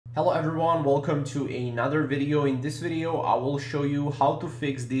Hello everyone, welcome to another video. In this video, I will show you how to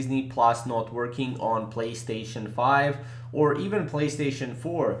fix Disney Plus not working on PlayStation 5 or even PlayStation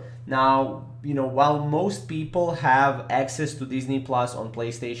 4. Now, while most people have access to Disney Plus on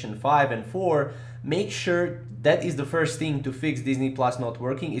PlayStation 5 and 4, make sure that is the first thing to fix Disney Plus not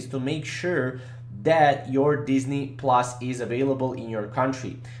working is to make sure that your Disney Plus is available in your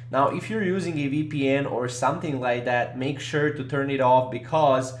country. Now, if you're using a VPN or something like that, make sure to turn it off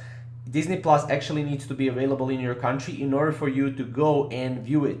because Disney Plus actually needs to be available in your country in order for you to go and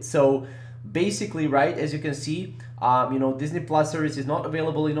view it. So basically, right, as you can see, Disney Plus service is not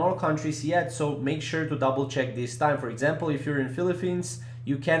available in all countries yet, so make sure to double check this time. For example, if you're in Philippines,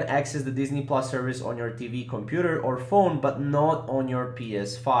 you can access the Disney Plus service on your TV, computer, or phone, but not on your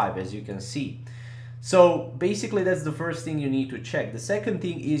PS5, as you can see. So basically that's the first thing you need to check. The second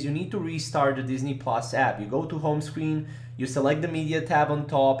thing is you need to restart the Disney Plus app. You go to home screen, you select the media tab on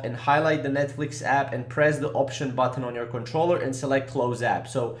top and highlight the Netflix app and press the option button on your controller and select close app.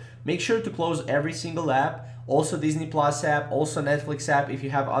 So make sure to close every single app, also Disney Plus app, also Netflix app. If you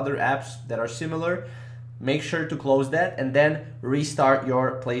have other apps that are similar, make sure to close that and then restart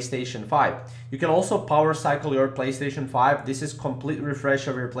your PlayStation 5. You can also power cycle your PlayStation 5. This is complete refresh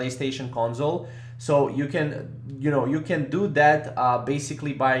of your PlayStation console. So you can do that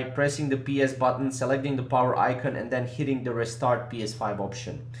basically by pressing the PS button, selecting the power icon and then hitting the restart PS5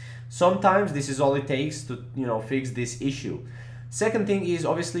 option. Sometimes this is all it takes to fix this issue. Second thing is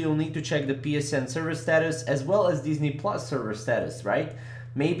obviously you'll need to check the PSN server status as well as Disney Plus server status, right?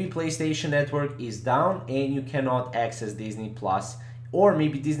 Maybe PlayStation Network is down and you cannot access Disney Plus, or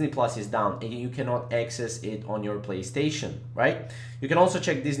maybe Disney Plus is down and you cannot access it on your PlayStation, right? You can also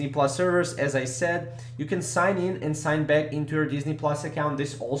check Disney Plus servers. As I said, you can sign in and sign back into your Disney Plus account.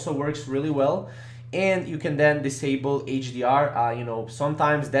 This also works really well. And you can then disable HDR.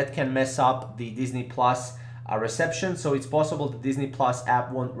 Sometimes that can mess up the Disney Plus reception. So it's possible the Disney Plus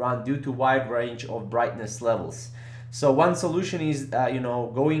app won't run due to wide range of brightness levels. So one solution is,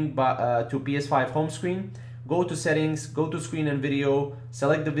 going to PS5 home screen, go to settings, go to screen and video,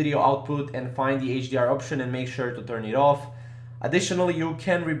 select the video output and find the HDR option and make sure to turn it off. Additionally, you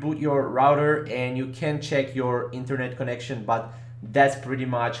can reboot your router and you can check your internet connection, but that's pretty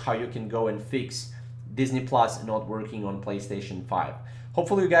much how you can go and fix Disney Plus not working on PlayStation 5.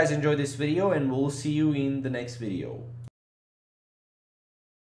 Hopefully you guys enjoyed this video and we'll see you in the next video.